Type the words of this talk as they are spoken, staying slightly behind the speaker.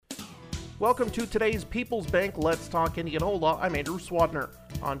Welcome to today's People's Bank Let's Talk Indianola. I'm Andrew Swadner.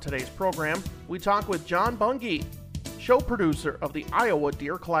 On today's program, we talk with John Bunge, show producer of the Iowa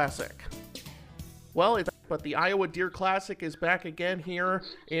Deer Classic. But the Iowa Deer Classic is back again here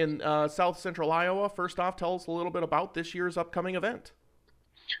in South Central Iowa. First off, tell us a little bit about this year's upcoming event.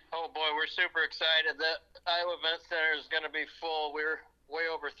 Oh boy, we're super excited. The Iowa Event Center is going to be full. We're way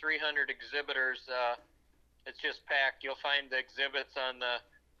over 300 exhibitors. It's just packed. You'll find the exhibits on the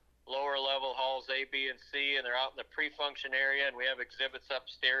lower level halls A, B, and C, and they're out in the pre-function area, and we have exhibits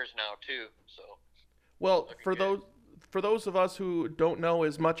upstairs now too. So, well, for those of us who don't know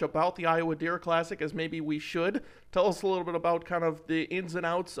as much about the Iowa Deer Classic as maybe we should, tell us a little bit about kind of the ins and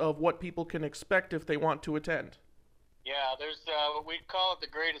outs of what people can expect if they want to attend. Yeah, there's we call it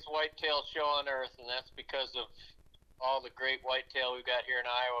the greatest whitetail show on earth, and that's because of all the great whitetail we've got here in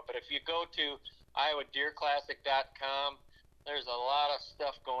Iowa. But if you go to iowadeerclassic.com, there's a lot of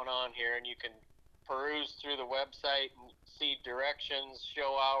stuff going on here, and you can peruse through the website and see directions,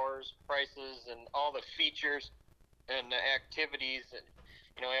 show hours, prices, and all the features and the activities. And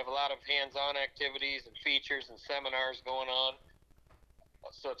we have a lot of hands-on activities and features and seminars going on,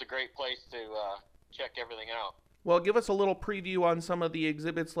 so it's a great place to check everything out. Well, give us a little preview on some of the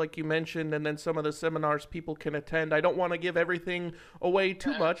exhibits like you mentioned, and then some of the seminars people can attend. I don't want to give everything away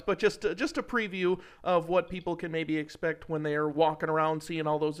too much, but just a preview of what people can maybe expect when they're walking around seeing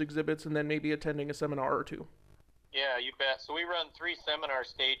all those exhibits and then maybe attending a seminar or two. Yeah, you bet. So we run 3 seminar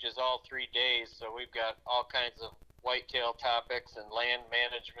stages all 3 days, so we've got all kinds of whitetail topics and land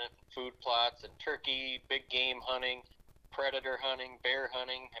management, food plots, and turkey, big game hunting, predator hunting, bear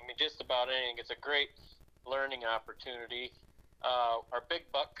hunting. I mean, just about anything. It's a great learning opportunity. Our Big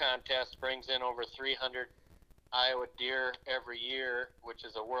Buck Contest brings in over 300 Iowa deer every year, which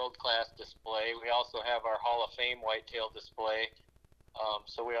is a world-class display. We also have our Hall of Fame whitetail display,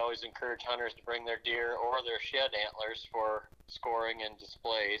 so we always encourage hunters to bring their deer or their shed antlers for scoring and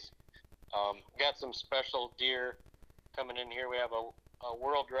displays. Got some special deer coming in here. We have a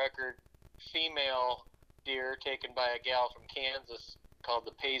world record female deer taken by a gal from Kansas called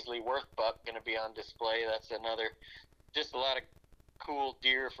the Paisley Worth Buck, going to be on display. That's just a lot of cool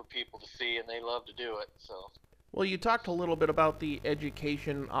deer for people to see, and they love to do it. So, well, you talked a little bit about the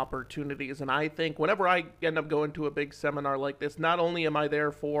education opportunities, and I think whenever I end up going to a big seminar like this, not only am I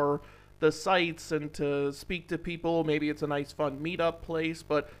there for the sites and to speak to people, maybe it's a nice fun meetup place,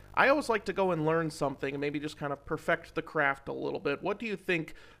 but I always like to go and learn something and maybe just kind of perfect the craft a little bit. What do you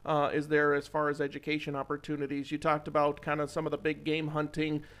think is there as far as education opportunities? You talked about kind of some of the big game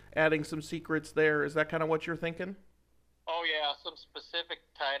hunting, adding some secrets there. Is that kind of what you're thinking? Oh, yeah. Some specific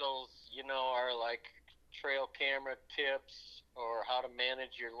titles, are like trail camera tips or how to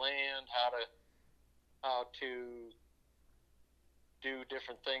manage your land, how to do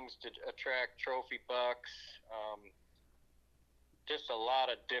different things to attract trophy bucks. Just a lot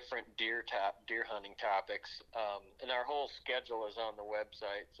of different deer hunting topics, and our whole schedule is on the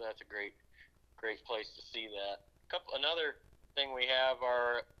website, so that's a great place to see that. Another thing we have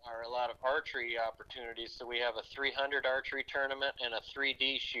are a lot of archery opportunities. So we have a 300 archery tournament and a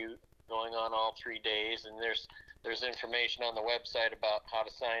 3D shoot going on all 3 days, and there's information on the website about how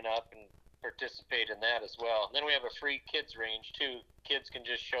to sign up and participate in that as well. And then we have a free kids range too. Kids can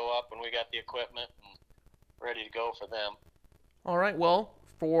just show up when we got the equipment and ready to go for them. All right, well,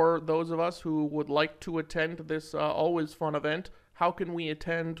 for those of us who would like to attend this always fun event, how can we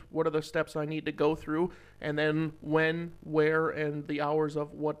attend? What are the steps I need to go through? And then when, where, and the hours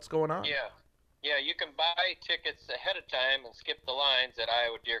of what's going on? Yeah, you can buy tickets ahead of time and skip the lines at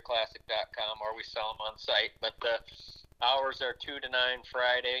iowadeerclassic.com, or we sell them on site. But the hours are 2 to 9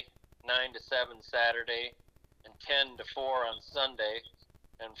 Friday, 9 to 7 Saturday, and 10 to 4 on Sunday.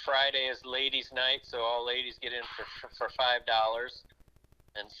 And Friday is ladies' night, so all ladies get in for $5.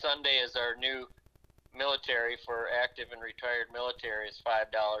 And Sunday is our new military for active and retired military is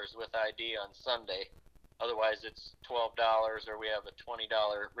 $5 with ID on Sunday. Otherwise, it's $12, or we have a $20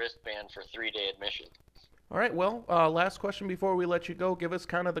 wristband for 3-day admission. All right, well, last question before we let you go. Give us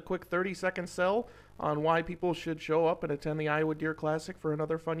kind of the quick 30-second sell on why people should show up and attend the Iowa Deer Classic for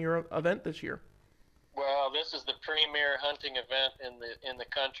another fun year event this year. Well, this is the premier hunting event in the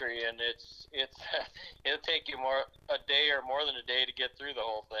country, and it'll take you a day or more than a day to get through the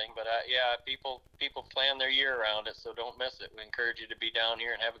whole thing. But people plan their year around it, so don't miss it. We encourage you to be down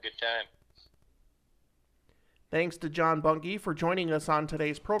here and have a good time. Thanks to John Bunge for joining us on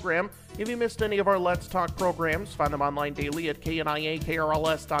today's program. If you missed any of our Let's Talk programs, find them online daily at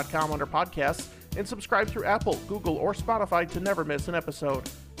kniakrls.com under podcasts, and subscribe through Apple, Google, or Spotify to never miss an episode.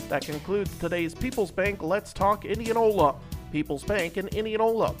 That concludes today's People's Bank Let's Talk Indianola. People's Bank in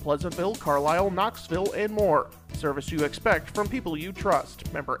Indianola, Pleasantville, Carlisle, Knoxville, and more. Service you expect from people you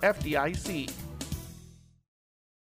trust. Member FDIC.